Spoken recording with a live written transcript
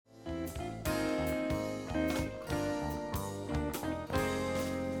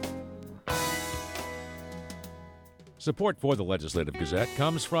Support for the Legislative Gazette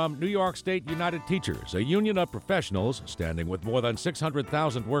comes from New York State United Teachers, a union of professionals standing with more than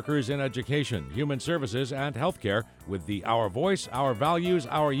 600,000 workers in education, human services, and healthcare with the Our Voice, Our Values,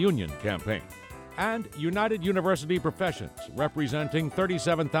 Our Union campaign. And United University Professions, representing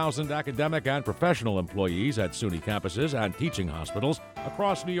 37,000 academic and professional employees at SUNY campuses and teaching hospitals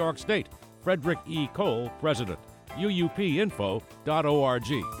across New York State. Frederick E. Cole, President. UUPinfo.org.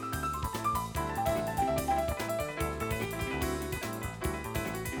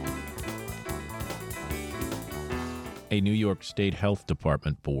 A New York State Health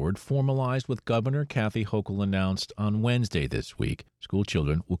Department board formalized with Governor Kathy Hochul announced on Wednesday this week school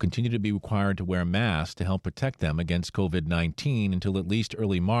children will continue to be required to wear masks to help protect them against COVID-19 until at least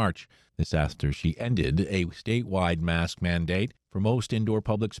early March. This after she ended a statewide mask mandate for most indoor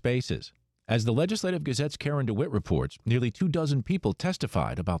public spaces. As the Legislative Gazette's Karen DeWitt reports, nearly 24 people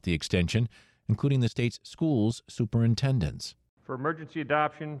testified about the extension, including the state's schools superintendents. For emergency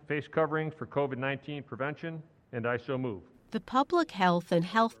adoption, face coverings for COVID-19 prevention, and I so move. The Public Health and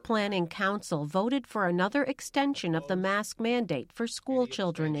Health Planning Council voted for another extension of the mask mandate for school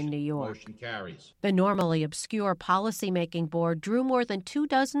children in New York. Motion carries. The normally obscure policymaking board drew more than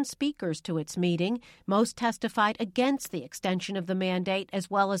 24 speakers to its meeting. Most testified against the extension of the mandate, as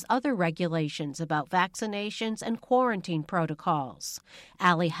well as other regulations about vaccinations and quarantine protocols.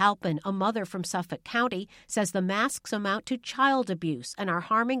 Allie Halpin, a mother from Suffolk County, says the masks amount to child abuse and are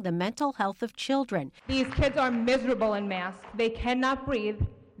harming the mental health of children. These kids are miserable in masks. They cannot breathe.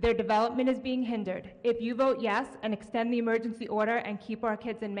 Their development is being hindered. If you vote yes and extend the emergency order and keep our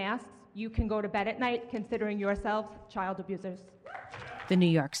kids in masks, you can go to bed at night considering yourselves child abusers. The New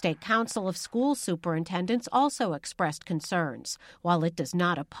York State Council of School Superintendents also expressed concerns. While it does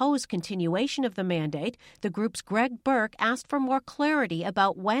not oppose continuation of the mandate, the group's Greg Burke asked for more clarity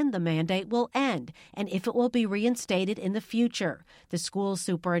about when the mandate will end and if it will be reinstated in the future. The school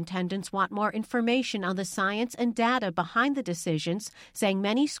superintendents want more information on the science and data behind the decisions, saying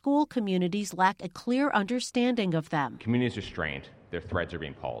many school communities lack a clear understanding of them. Communities are strained. Their threads are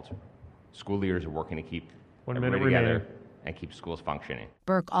being pulled. School leaders are working to keep 1 everybody minute together remaining. and keep schools functioning.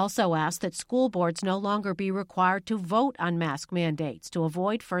 Burke also asked that school boards no longer be required to vote on mask mandates to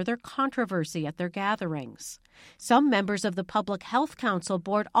avoid further controversy at their gatherings. Some members of the Public Health Council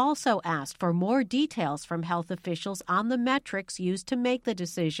board also asked for more details from health officials on the metrics used to make the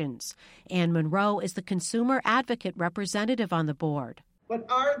decisions. Ann Monroe is the consumer advocate representative on the board.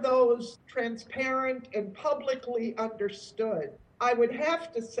 But are those transparent and publicly understood? I would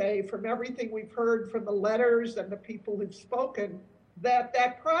have to say, from everything we've heard from the letters and the people who've spoken,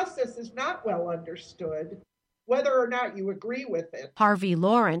 that process is not well understood, whether or not you agree with it. Harvey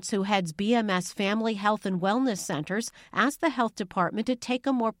Lawrence, who heads BMS Family Health and Wellness Centers, asked the health department to take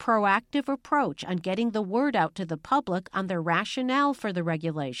a more proactive approach on getting the word out to the public on their rationale for the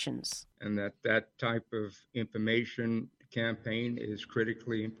regulations. And that type of information campaign is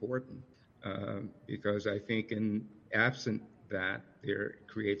critically important because I think in absent that there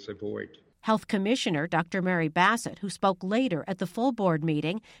creates a void. Health Commissioner Dr. Mary Bassett, who spoke later at the full board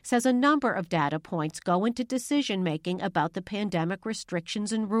meeting, says a number of data points go into decision-making about the pandemic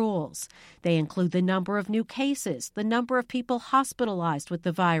restrictions and rules. They include the number of new cases, the number of people hospitalized with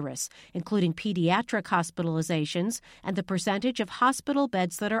the virus, including pediatric hospitalizations, and the percentage of hospital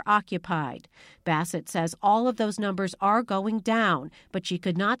beds that are occupied. Bassett says all of those numbers are going down, but she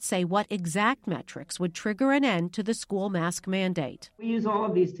could not say what exact metrics would trigger an end to the school mask mandate. We use all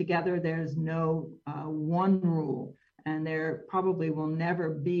of these together. There's no one rule, and there probably will never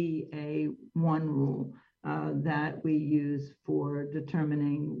be a one rule that we use for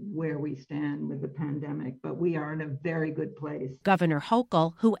determining where we stand with the pandemic, but we are in a very good place. Governor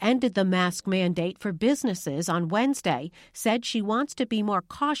Hochul, who ended the mask mandate for businesses on Wednesday, said she wants to be more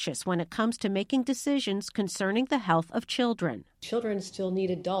cautious when it comes to making decisions concerning the health of children. Children still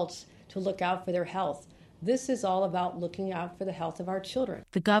need adults to look out for their health. This is all about looking out for the health of our children.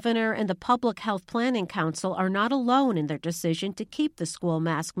 The governor and the Public Health Planning Council are not alone in their decision to keep the school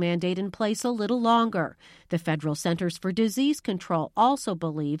mask mandate in place a little longer. The Federal Centers for Disease Control also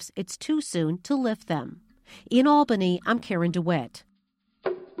believes it's too soon to lift them. In Albany, I'm Karen DeWitt.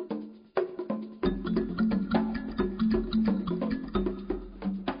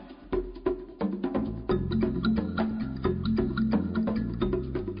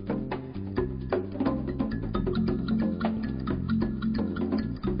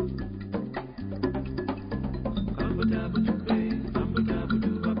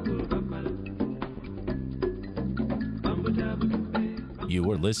 You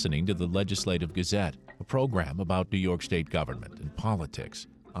are listening to the Legislative Gazette, a program about New York State government and politics.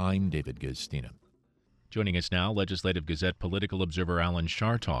 I'm David Gustina. Joining us now, Legislative Gazette political observer Alan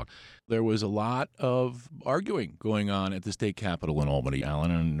Chartock. There was a lot of arguing going on at the state capitol in Albany,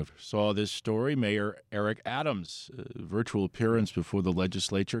 Alan, and saw this story. Mayor Eric Adams' virtual appearance before the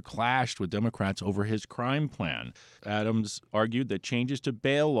legislature clashed with Democrats over his crime plan. Adams argued that changes to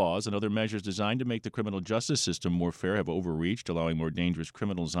bail laws and other measures designed to make the criminal justice system more fair have overreached, allowing more dangerous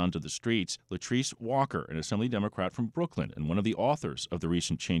criminals onto the streets. Latrice Walker, an Assembly Democrat from Brooklyn and one of the authors of the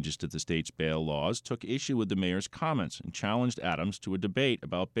recent changes to the state's bail laws, took issue with the mayor's comments and challenged Adams to a debate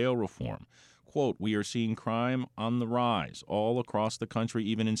about bail reform. Quote, "We are seeing crime on the rise all across the country,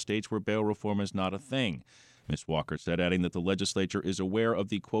 even in states where bail reform is not a thing," Ms. Walker said, adding that the legislature is aware of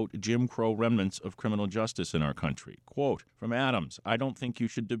the, quote, "Jim Crow remnants of criminal justice in our country." Quote, from Adams, "I don't think you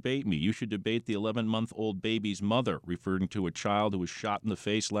should debate me. You should debate the 11-month-old baby's mother," referring to a child who was shot in the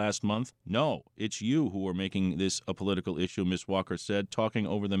face last month. "No, it's you who are making this a political issue," Ms. Walker said, talking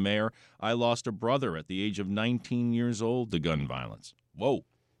over the mayor. "I lost a brother at the age of 19 years old to gun violence." Whoa.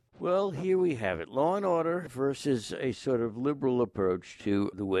 Well, here we have it. Law and order versus a sort of liberal approach to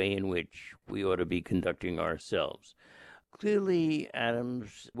the way in which we ought to be conducting ourselves. Clearly,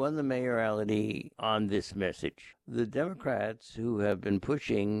 Adams won the mayoralty on this message. The Democrats who have been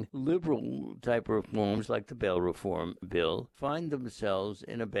pushing liberal-type reforms like the bail reform bill find themselves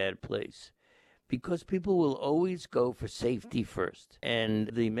in a bad place, because people will always go for safety first. And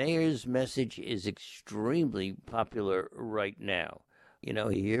the mayor's message is extremely popular right now. You know,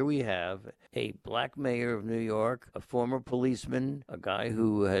 here we have a black mayor of New York, a former policeman, a guy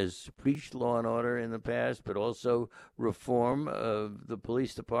who has preached law and order in the past, but also reform of the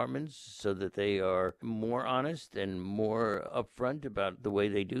police departments so that they are more honest and more upfront about the way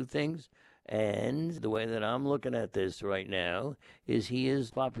they do things. And the way that I'm looking at this right now is he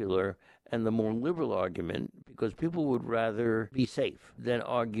is popular, and the more liberal argument, because people would rather be safe than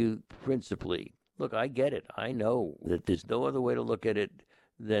argue principally. Look, I get it. I know that there's no other way to look at it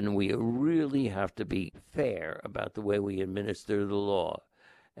than we really have to be fair about the way we administer the law.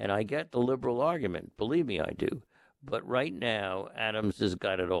 And I get the liberal argument. Believe me, I do. But right now, Adams has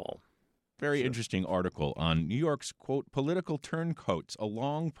got it all. Very interesting article on New York's, quote, "political turncoats, a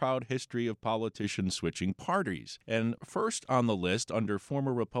long, proud history of politicians switching parties." And first on the list, under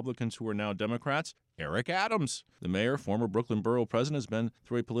former Republicans who are now Democrats, Eric Adams. The mayor, former Brooklyn Borough president, has been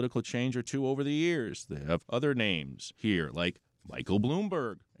through a political change or two over the years. They have other names here, like Michael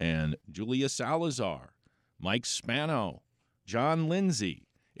Bloomberg and Julia Salazar, Mike Spano, John Lindsay.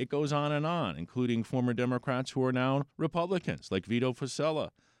 It goes on, including former Democrats who are now Republicans, like Vito Fossella,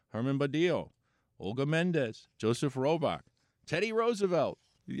 Herman Badillo, Olga Mendez, Joseph Robach, Teddy Roosevelt.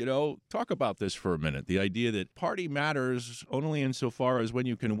 You know, talk about this for a minute. The idea that party matters only insofar as when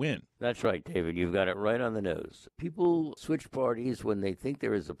you can win. That's right, David. You've got it right on the nose. People switch parties when they think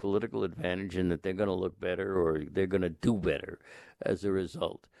there is a political advantage and that they're going to look better or they're going to do better as a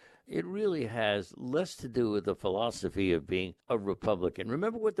result. It really has less to do with the philosophy of being a Republican.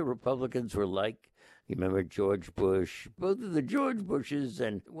 Remember what the Republicans were like? You remember George Bush, both of the George Bushes,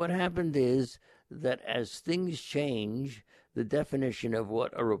 and what happened is that as things change, the definition of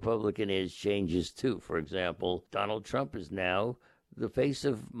what a Republican is changes too. For example, Donald Trump is now the face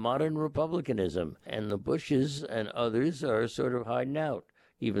of modern republicanism, and the Bushes and others are sort of hiding out,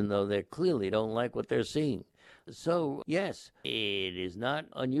 even though they clearly don't like what they're seeing. So, yes, it is not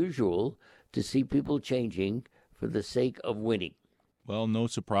unusual to see people changing for the sake of winning. Well, no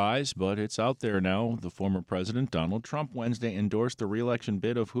surprise, but it's out there now. The former president, Donald Trump, Wednesday endorsed the re-election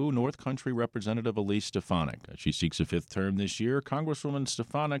bid of who? North Country Representative Elise Stefanik. She seeks a fifth term this year. Congresswoman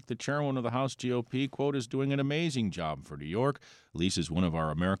Stefanik, the chairwoman of the House GOP, quote, "is doing an amazing job for New York. Elise is one of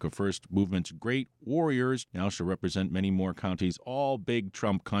our America First movement's great warriors. Now she'll represent many more counties, all big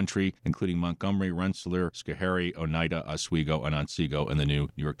Trump country, including Montgomery, Rensselaer, Schoharie, Oneida, Oswego, and Otsego in the new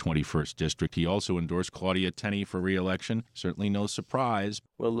New York 21st District. He also endorsed Claudia Tenney for re-election. Certainly no surprise.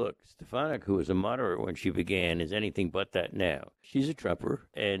 Well, look, Stefanik, who was a moderate when she began, is anything but that now. She's a Trumper,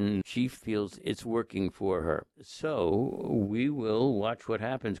 and she feels it's working for her. So we will watch what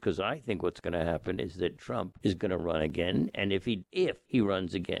happens, because I think what's going to happen is that Trump is going to run again, and if he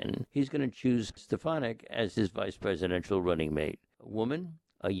runs again, he's going to choose Stefanik as his vice presidential running mate. A woman,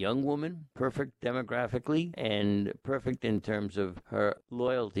 a young woman, perfect demographically, and perfect in terms of her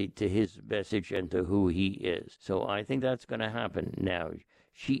loyalty to his message and to who he is. So I think that's going to happen. Now,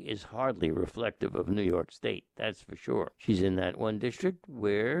 she is hardly reflective of New York State, that's for sure. She's in that one district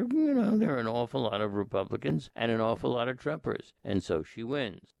where, there are an awful lot of Republicans and an awful lot of Trumpers, and so she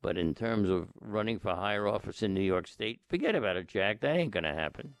wins. But in terms of running for higher office in New York State, forget about it, Jack. That ain't going to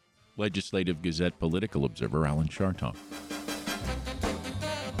happen. Legislative Gazette political observer Alan Chartock.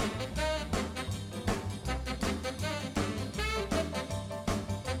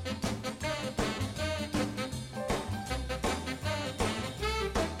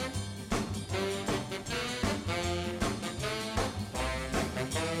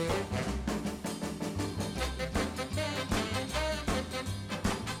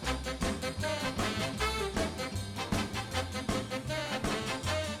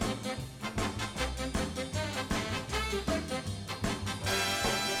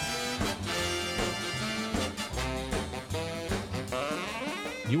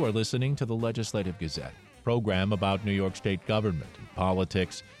 You are listening to the Legislative Gazette, a program about New York State government and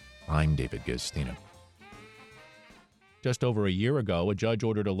politics. I'm David Guistina. Just over a year ago, a judge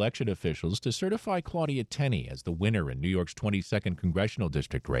ordered election officials to certify Claudia Tenney as the winner in New York's 22nd congressional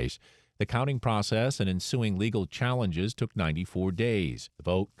district race. The counting process and ensuing legal challenges took 94 days. The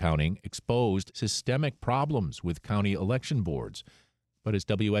vote counting exposed systemic problems with county election boards. But as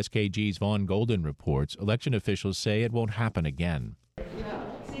WSKG's Vaughn Golden reports, election officials say it won't happen again.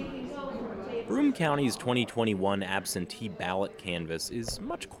 Broome County's 2021 absentee ballot canvass is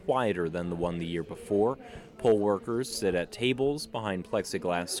much quieter than the one the year before. Poll workers sit at tables behind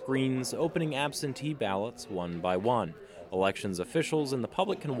plexiglass screens, opening absentee ballots one by one. Elections officials and the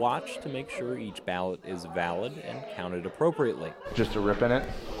public can watch to make sure each ballot is valid and counted appropriately. Just a rip in it?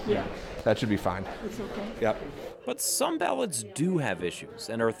 Yeah. That should be fine. It's okay. Yep. But some ballots do have issues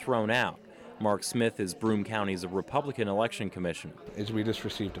and are thrown out. Mark Smith is Broome County's Republican election commissioner. We just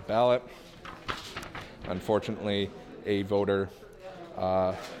received a ballot. Unfortunately, a voter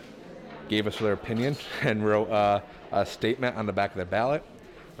gave us their opinion and wrote a statement on the back of the ballot.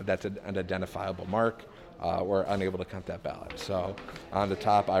 That's an identifiable mark. We're unable to count that ballot. So on the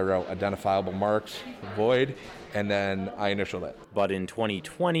top, I wrote identifiable marks, void, and then I initialed it. But in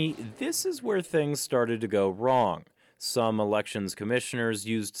 2020, this is where things started to go wrong. Some elections commissioners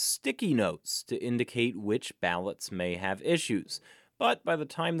used sticky notes to indicate which ballots may have issues. But by the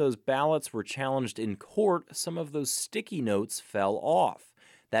time those ballots were challenged in court, some of those sticky notes fell off.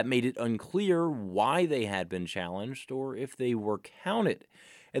 That made it unclear why they had been challenged or if they were counted.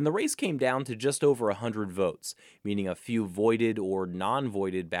 And the race came down to just over 100 votes, meaning a few voided or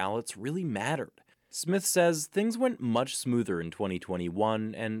non-voided ballots really mattered. Smith says things went much smoother in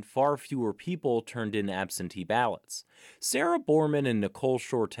 2021 and far fewer people turned in absentee ballots. Sarah Borman and Nicole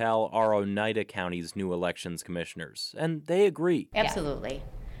Shortell are Oneida County's new elections commissioners, and they agree. Absolutely.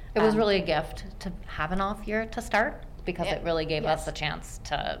 It was really a gift to have an off year to start because it really gave us a chance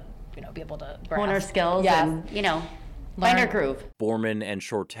to, be able to hone our skills and, find our groove. Borman and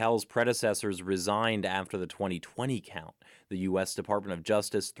Shortell's predecessors resigned after the 2020 count. The U.S. Department of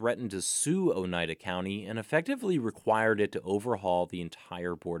Justice threatened to sue Oneida County and effectively required it to overhaul the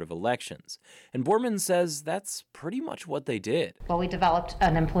entire Board of Elections. And Borman says that's pretty much what they did. Well, we developed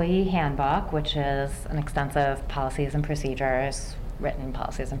an employee handbook, which is an extensive policies and procedures, written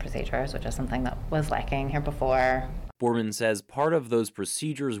policies and procedures, which is something that was lacking here before. Borman says part of those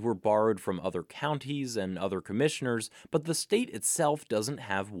procedures were borrowed from other counties and other commissioners, but the state itself doesn't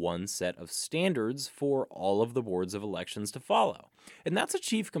have one set of standards for all of the boards of elections to follow. And that's a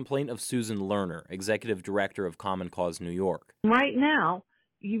chief complaint of Susan Lerner, executive director of Common Cause New York. Right now,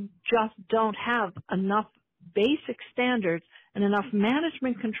 you just don't have enough basic standards and enough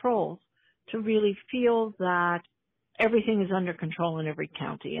management controls to really feel that everything is under control in every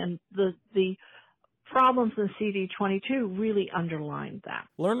county. And the problems in CD22 really underlined that.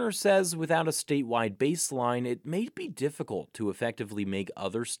 Lerner says without a statewide baseline, it may be difficult to effectively make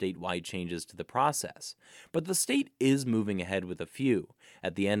other statewide changes to the process. But the state is moving ahead with a few.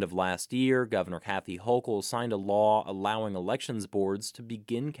 At the end of last year, Governor Kathy Hochul signed a law allowing elections boards to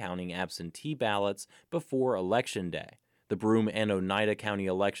begin counting absentee ballots before Election Day. The Broome and Oneida County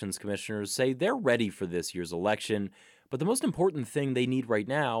elections commissioners say they're ready for this year's election, but the most important thing they need right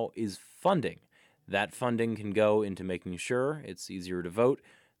now is funding. That funding can go into making sure it's easier to vote,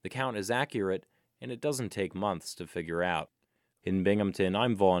 the count is accurate, and it doesn't take months to figure out. In Binghamton,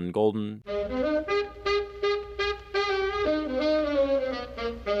 I'm Vaughn Golden.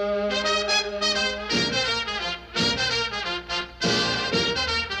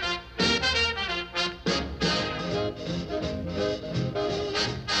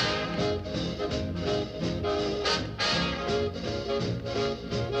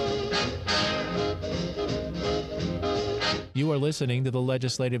 You are listening to the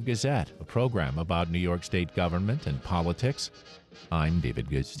Legislative Gazette, a program about New York State government and politics. I'm David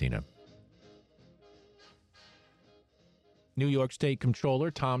Guistina. New York State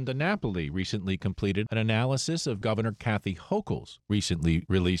Comptroller Tom DiNapoli recently completed an analysis of Governor Kathy Hochul's recently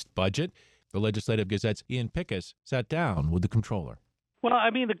released budget. The Legislative Gazette's Ian Pickus sat down with the comptroller. Well,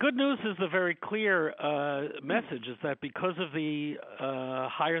 I mean, the good news is the very clear message is that because of the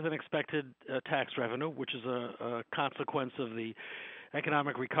higher than expected tax revenue, which is a consequence of the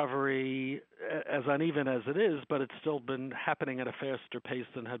economic recovery, as uneven as it is, but it's still been happening at a faster pace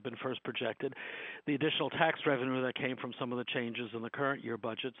than had been first projected. The additional tax revenue that came from some of the changes in the current year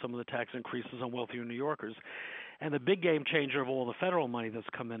budget, some of the tax increases on wealthier New Yorkers, and the big game changer of all the federal money that's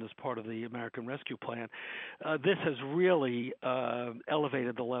come in as part of the American Rescue Plan. This has really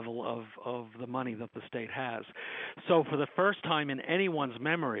elevated the level of the money that the state has. So for the first time in anyone's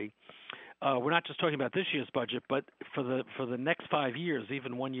memory, we're not just talking about this year's budget, but for the next 5 years,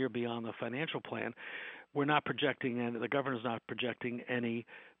 even 1 year beyond the financial plan, we're not projecting, and the governor's not projecting any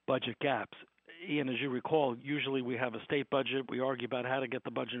budget gaps. Ian, as you recall, usually we have a state budget, we argue about how to get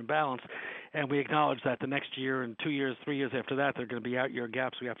the budget in balance, and we acknowledge that the next year and 2 years, 3 years after that, there are going to be out-year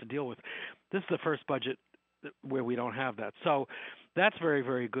gaps we have to deal with. This is the first budget where we don't have that. So that's very,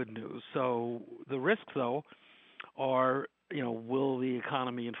 very good news. So the risks, though, are, will the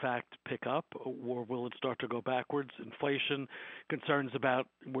economy in fact pick up, or will it start to go backwards? Inflation, concerns about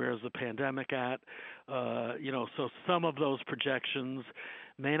where's the pandemic at, so some of those projections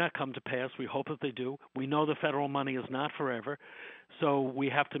may not come to pass. We hope that they do. We know the federal money is not forever, so we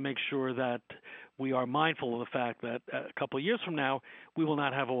have to make sure that we are mindful of the fact that a couple of years from now, we will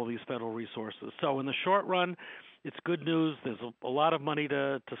not have all these federal resources. So in the short run, it's good news. There's a lot of money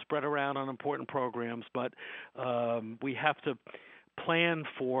to spread around on important programs, but we have to plan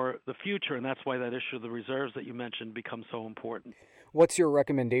for the future, and that's why that issue of the reserves that you mentioned becomes so important. What's your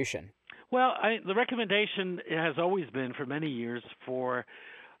recommendation? Well, the recommendation has always been for many years for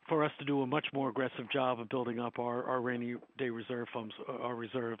us to do a much more aggressive job of building up our rainy day reserve funds, our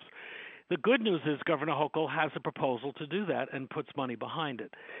reserves. The good news is Governor Hochul has a proposal to do that and puts money behind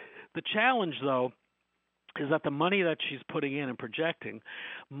it. The challenge, though, is that the money that she's putting in and projecting,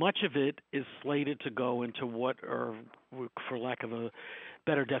 much of it is slated to go into what are, for lack of a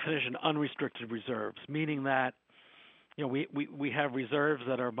better definition, unrestricted reserves, meaning that we have reserves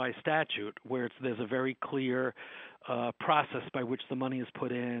that are by statute where there's a very clear process by which the money is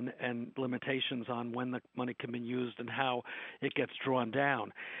put in and limitations on when the money can be used and how it gets drawn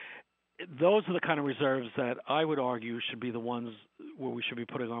down. Those are the kind of reserves that I would argue should be the ones where we should be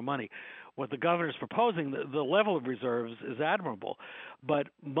putting our money. What the governor is proposing, the level of reserves is admirable, but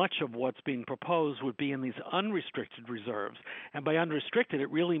much of what's being proposed would be in these unrestricted reserves. And by unrestricted, it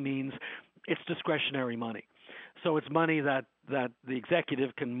really means it's discretionary money. So it's money that the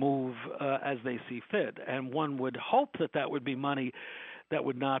executive can move as they see fit. And one would hope that would be money that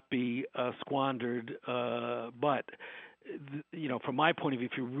would not be squandered, but from my point of view,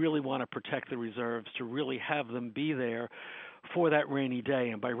 if you really want to protect the reserves, to really have them be there for that rainy day,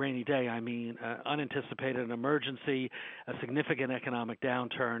 and by rainy day I mean unanticipated emergency, a significant economic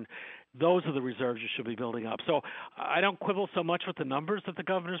downturn, those are the reserves you should be building up. So I don't quibble so much with the numbers that the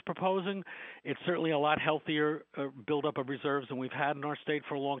governor is proposing. It's certainly a lot healthier buildup of reserves than we've had in our state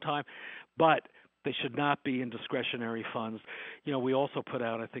for a long time, but they should not be in discretionary funds. We also put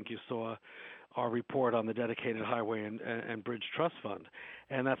out, I think you saw, our report on the Dedicated Highway and Bridge Trust Fund.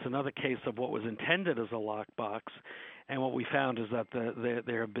 And that's another case of what was intended as a lockbox. And what we found is that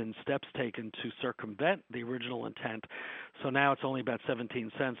there have been steps taken to circumvent the original intent. So now it's only about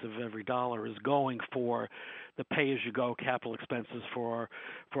 17 cents of every dollar is going for the pay-as-you-go capital expenses for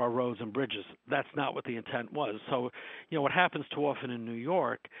our roads and bridges. That's not what the intent was. So, what happens too often in New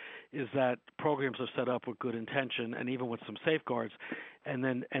York is that programs are set up with good intention and even with some safeguards, and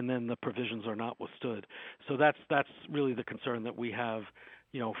then the provisions are not withstood. So that's really the concern that we have,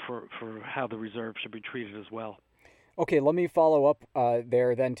 for how the reserve should be treated as well. Okay, let me follow up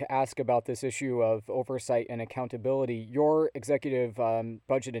there then to ask about this issue of oversight and accountability. Your executive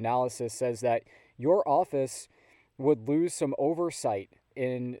budget analysis says that your office would lose some oversight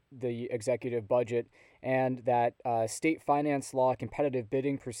in the executive budget and that state finance law competitive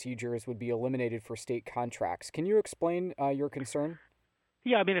bidding procedures would be eliminated for state contracts. Can you explain your concern?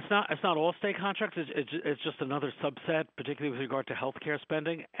 Yeah, I mean, it's not all state contracts. It's just another subset, particularly with regard to healthcare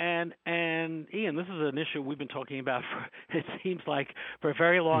spending. And Ian, this is an issue we've been talking about for, it seems like, for a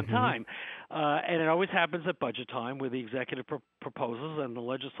very long time. And it always happens at budget time, where the executive proposes and the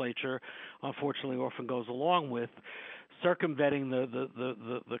legislature, unfortunately, often goes along with circumventing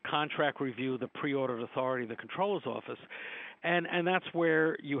the contract review, the pre-audit authority, the controller's office, and that's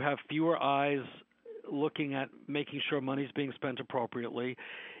where you have fewer eyes looking at making sure money's being spent appropriately.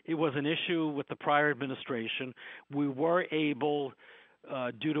 It was an issue with the prior administration. We were able,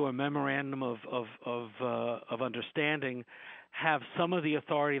 due to a memorandum of understanding, have some of the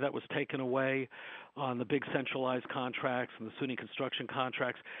authority that was taken away on the big centralized contracts and the SUNY construction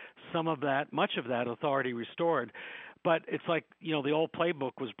contracts, much of that authority restored. But it's like, the old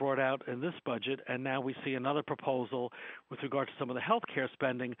playbook was brought out in this budget, and now we see another proposal with regard to some of the health care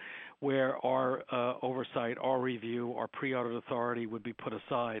spending where our oversight, our review, our pre-audit authority would be put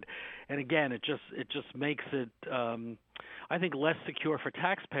aside. And again, it just makes it, I think, less secure for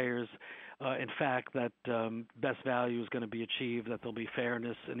taxpayers in fact, that best value is going to be achieved, that there'll be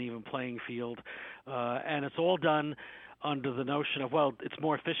fairness and even playing field. And it's all done under the notion of, well, it's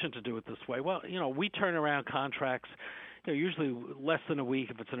more efficient to do it this way. Well, we turn around contracts usually less than a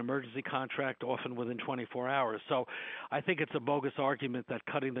week if it's an emergency contract, often within 24 hours. So I think it's a bogus argument that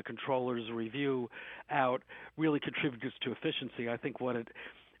cutting the controller's review out really contributes to efficiency. I think what it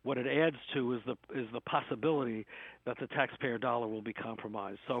adds to is the possibility that the taxpayer dollar will be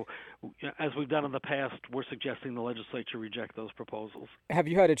compromised. So as we've done in the past, we're suggesting the legislature reject those proposals. Have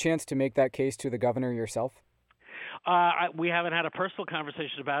you had a chance to make that case to the governor yourself? We haven't had a personal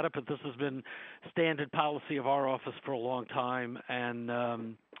conversation about it, but this has been standard policy of our office for a long time,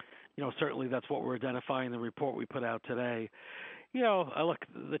 and certainly that's what we're identifying in the report we put out today. Look,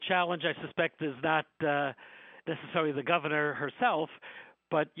 the challenge I suspect is not necessarily the governor herself,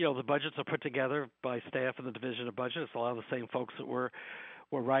 but the budgets are put together by staff in the Division of Budget. It's a lot of the same folks that were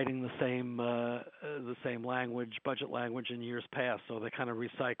writing the same language, budget language in years past. So they kind of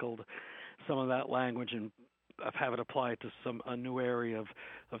recycled some of that language and have it applied to a new area of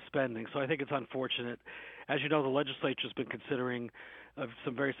spending. So I think it's unfortunate. As you know, the legislature has been considering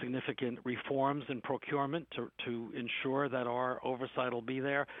some very significant reforms in procurement to ensure that our oversight will be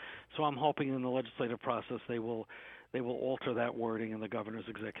there. So I'm hoping in the legislative process they will alter that wording in the governor's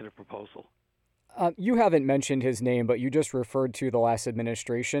executive proposal. You haven't mentioned his name, but you just referred to the last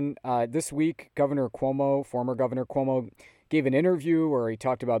administration. This week, former Governor Cuomo, gave an interview where he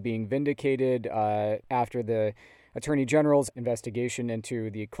talked about being vindicated after the Attorney General's investigation into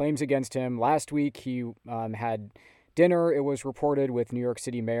the claims against him. Last week, he had dinner, it was reported, with New York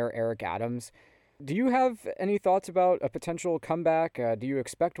City Mayor Eric Adams. Do you have any thoughts about a potential comeback? Do you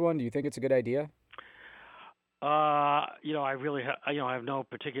expect one? Do you think it's a good idea? I really I have no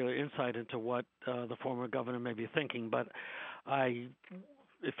particular insight into what the former governor may be thinking, but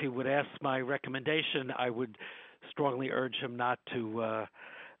if he would ask my recommendation, I would strongly urge him not to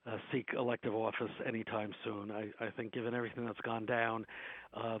seek elective office anytime soon. I think given everything that's gone down,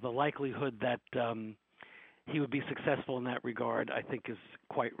 the likelihood that he would be successful in that regard, I think, is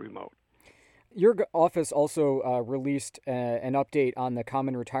quite remote. Your office also released an update on the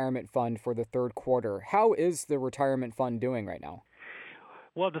Common Retirement Fund for the third quarter. How is the retirement fund doing right now?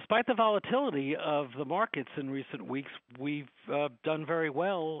 Well, despite the volatility of the markets in recent weeks, we've done very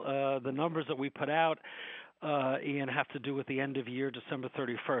well. The numbers that we put out, Ian, have to do with the end of year, December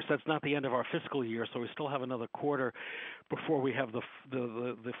 31st. That's not the end of our fiscal year, so we still have another quarter before we have the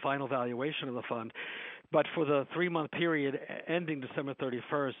final valuation of the fund. But for the 3-month period ending December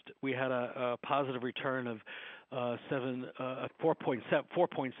 31st, we had a positive return of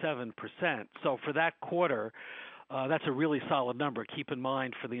 4.7%. So for that quarter, that's a really solid number. Keep in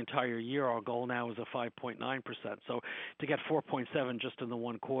mind, for the entire year, our goal now is a 5.9%. So to get 4.7 just in the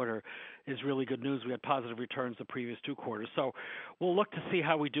one quarter is really good news. We had positive returns the previous 2 quarters. So we'll look to see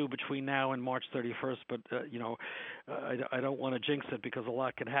how we do between now and March 31st. But, I don't want to jinx it because a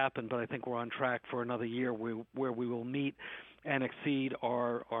lot can happen. But I think we're on track for another year where we will meet and exceed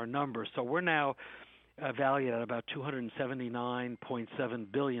our numbers. So we're now valued at about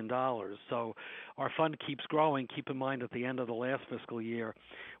 $279.7 billion. So our fund keeps growing. Keep in mind, at the end of the last fiscal year,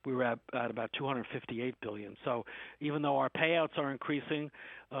 we were at about $258 billion. So even though our payouts are increasing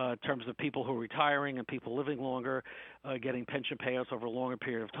in terms of people who are retiring and people living longer, getting pension payouts over a longer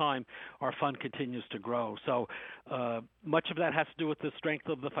period of time, our fund continues to grow. So much of that has to do with the strength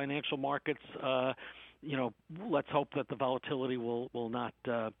of the financial markets. Let's hope that the volatility will not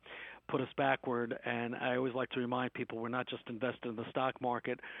put us backward. And I always like to remind people we're not just invested in the stock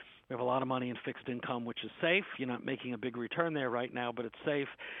market. We have a lot of money in fixed income, which is safe. You're not making a big return there right now, but it's safe.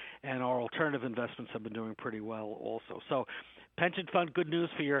 And our alternative investments have been doing pretty well also. So pension fund, good news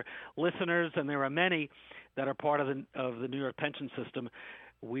for your listeners, and there are many that are part of the New York pension system.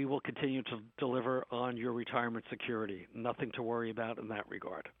 We will continue to deliver on your retirement security. Nothing to worry about in that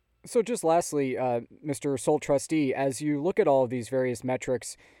regard. So just lastly, Mr. Sole Trustee, as you look at all of these various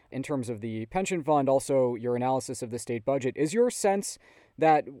metrics in terms of the pension fund, also your analysis of the state budget, is your sense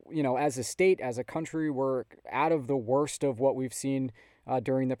that, as a state, as a country, we're out of the worst of what we've seen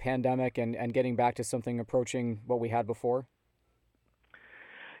during the pandemic and getting back to something approaching what we had before?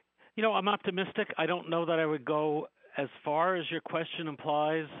 I'm optimistic. I don't know that I would go as far as your question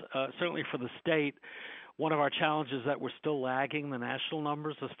implies. Certainly for the state, one of our challenges is that we're still lagging the national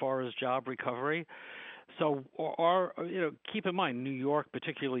numbers as far as job recovery. So keep in mind, New York,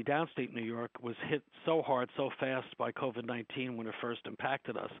 particularly downstate New York, was hit so hard, so fast by COVID-19 when it first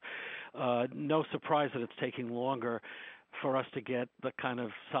impacted us. No surprise that it's taking longer for us to get the kind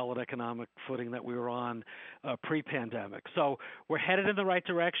of solid economic footing that we were on pre-pandemic. So we're headed in the right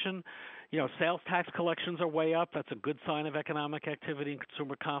direction. Sales tax collections are way up. That's a good sign of economic activity and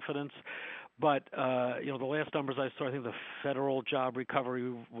consumer confidence. But, the last numbers I saw, I think the federal job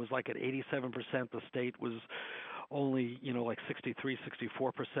recovery was like at 87%. The state was only, like 63,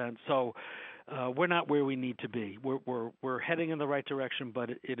 64%. So we're not where we need to be. We're heading in the right direction, but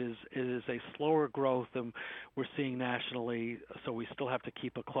it is a slower growth than we're seeing nationally. So we still have to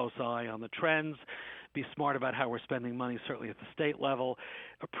keep a close eye on the trends, be smart about how we're spending money, certainly at the state level,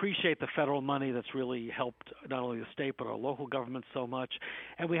 appreciate the federal money that's really helped not only the state but our local governments so much.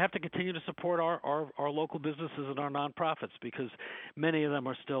 And we have to continue to support our local businesses and our nonprofits, because many of them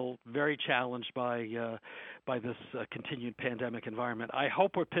are still very challenged by this continued pandemic environment. I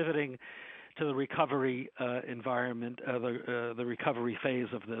hope we're pivoting to the recovery environment, the recovery phase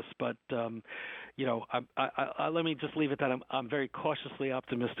of this. But let me just leave it that I'm very cautiously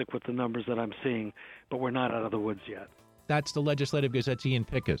optimistic with the numbers that I'm seeing, but we're not out of the woods yet. That's the Legislative Gazette's Ian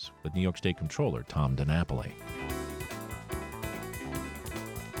Pickus with New York State Comptroller Tom DiNapoli.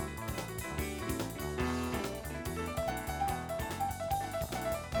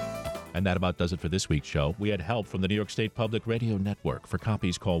 And that about does it for this week's show. We had help from the New York State Public Radio Network. For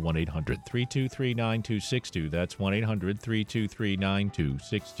copies, call 1-800-323-9262. That's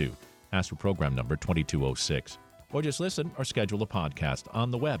 1-800-323-9262. Ask for program number 2206. Or just listen or schedule a podcast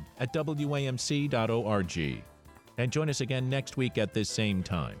on the web at WAMC.org. And join us again next week at this same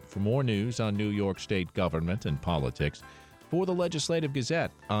time for more news on New York State government and politics. For the Legislative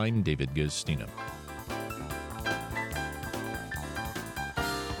Gazette, I'm David Guastino.